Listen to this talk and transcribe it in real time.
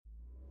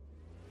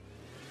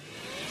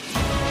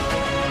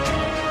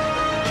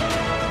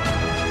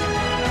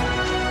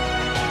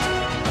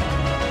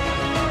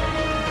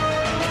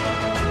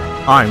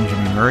I'm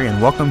Jimmy Murray,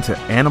 and welcome to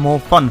Animal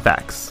Fun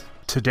Facts.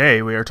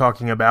 Today we are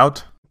talking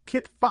about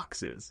kit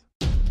foxes.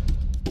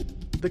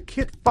 The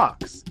kit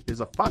fox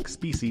is a fox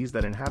species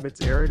that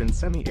inhabits arid and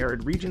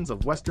semi-arid regions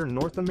of western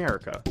North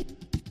America,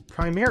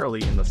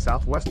 primarily in the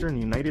southwestern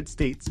United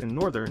States and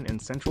northern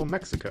and central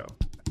Mexico.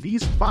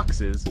 These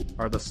foxes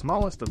are the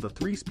smallest of the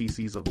three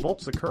species of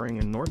vulpes occurring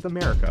in North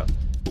America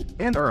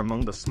and are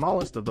among the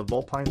smallest of the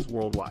vulpines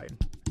worldwide.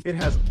 It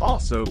has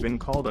also been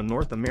called a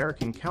North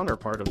American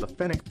counterpart of the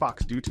fennec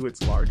fox due to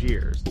its large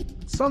ears.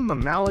 Some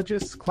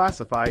mammalogists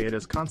classify it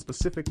as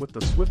conspecific with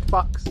the swift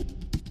fox,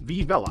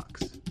 V.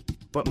 velox,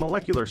 but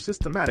molecular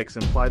systematics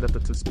imply that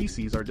the two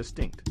species are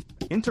distinct.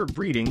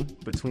 Interbreeding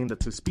between the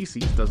two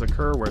species does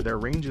occur where their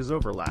ranges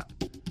overlap,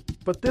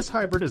 but this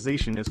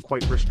hybridization is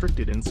quite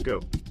restricted in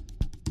scope.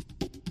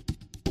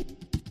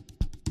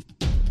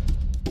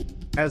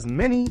 As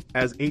many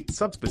as 8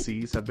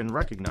 subspecies have been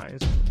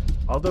recognized,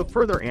 although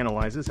further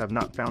analyses have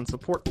not found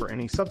support for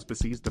any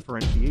subspecies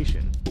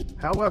differentiation.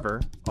 However,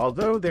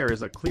 although there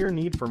is a clear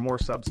need for more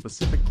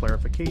subspecific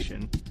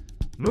clarification,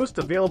 most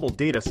available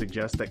data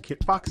suggest that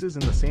kit foxes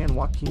in the San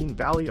Joaquin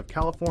Valley of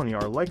California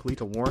are likely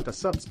to warrant a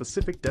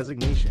subspecific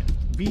designation,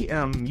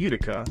 VM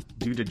mutica,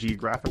 due to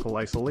geographical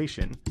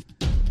isolation,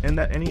 and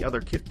that any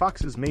other kit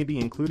foxes may be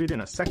included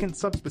in a second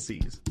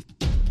subspecies,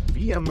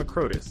 VM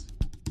macrotis.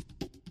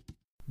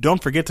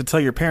 Don't forget to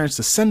tell your parents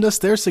to send us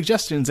their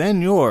suggestions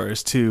and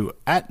yours to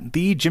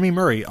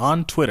 @TheJimmyMurray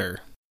on Twitter.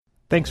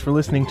 Thanks for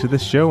listening to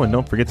this show, and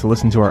don't forget to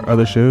listen to our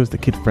other shows, the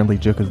Kid-Friendly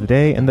Joke of the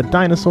Day and the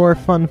Dinosaur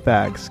Fun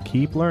Facts.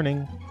 Keep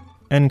learning.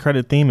 End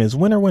credit theme is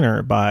Winner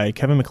Winner by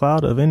Kevin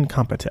MacLeod of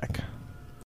Incompetech.